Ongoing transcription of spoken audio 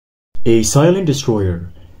A silent destroyer.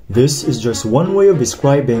 This is just one way of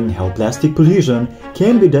describing how plastic pollution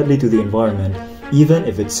can be deadly to the environment, even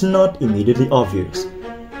if it's not immediately obvious.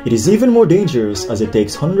 It is even more dangerous as it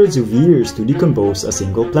takes hundreds of years to decompose a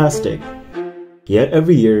single plastic. Yet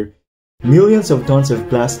every year, millions of tons of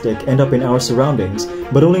plastic end up in our surroundings,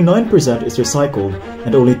 but only 9% is recycled,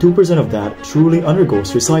 and only 2% of that truly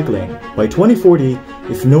undergoes recycling. By 2040,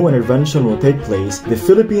 if no intervention will take place, the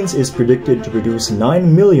Philippines is predicted to produce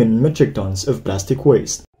 9 million metric tons of plastic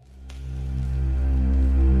waste.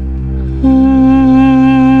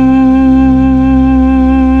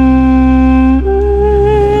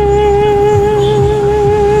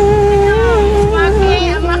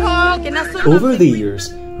 Over the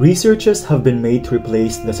years, researches have been made to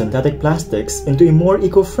replace the synthetic plastics into a more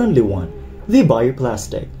eco-friendly one, the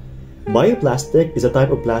bioplastic. Bioplastic is a type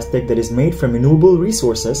of plastic that is made from renewable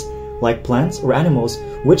resources like plants or animals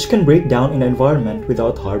which can break down in the environment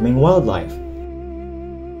without harming wildlife.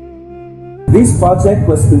 This project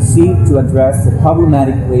was conceived to address the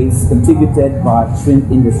problematic waste contributed by shrimp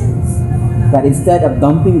industries. That instead of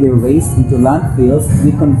dumping their waste into landfills,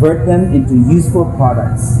 we convert them into useful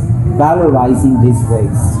products, valorizing this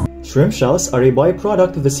waste. Shrimp shells are a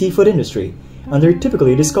byproduct of the seafood industry, and they're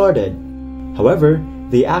typically discarded. However,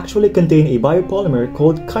 they actually contain a biopolymer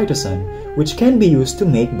called chitosan, which can be used to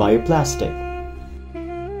make bioplastic.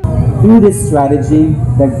 Through this strategy,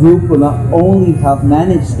 the group will not only help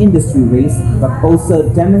manage industry waste, but also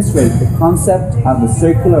demonstrate the concept of the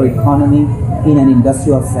circular economy in an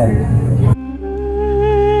industrial setting.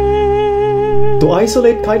 To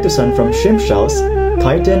isolate chitosan from shrimp shells,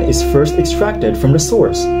 chitin is first extracted from the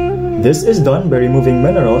source. This is done by removing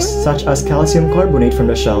minerals such as calcium carbonate from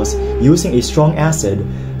the shells using a strong acid,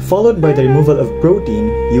 followed by the removal of protein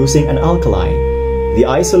using an alkali. The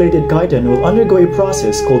isolated chitin will undergo a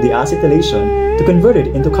process called the acetylation to convert it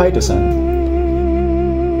into chitosan.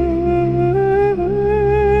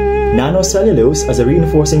 Nanocellulose as a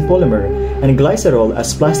reinforcing polymer and glycerol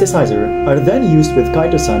as plasticizer are then used with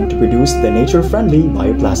chitosan to produce the nature-friendly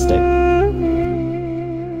bioplastic.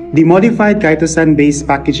 The modified chitosan-based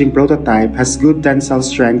packaging prototype has good tensile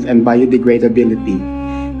strength and biodegradability.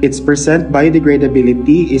 Its percent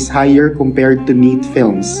biodegradability is higher compared to neat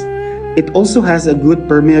films. It also has a good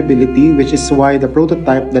permeability, which is why the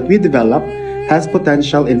prototype that we developed has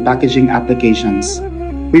potential in packaging applications.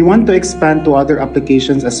 We want to expand to other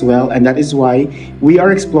applications as well, and that is why we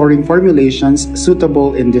are exploring formulations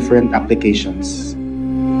suitable in different applications.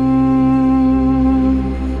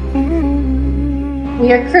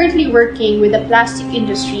 We are currently working with the plastic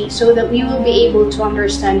industry so that we will be able to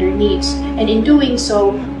understand their needs, and in doing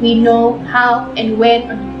so, we know how and when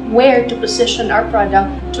and where to position our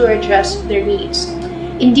product to address their needs.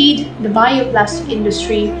 Indeed, the bioplastic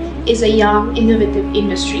industry is a young, innovative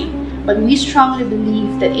industry, but we strongly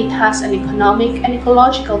believe that it has an economic and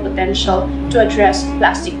ecological potential to address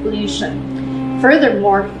plastic pollution.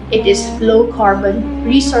 Furthermore, it is low carbon,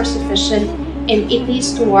 resource efficient, and it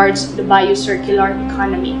leads towards the biocircular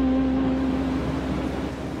economy.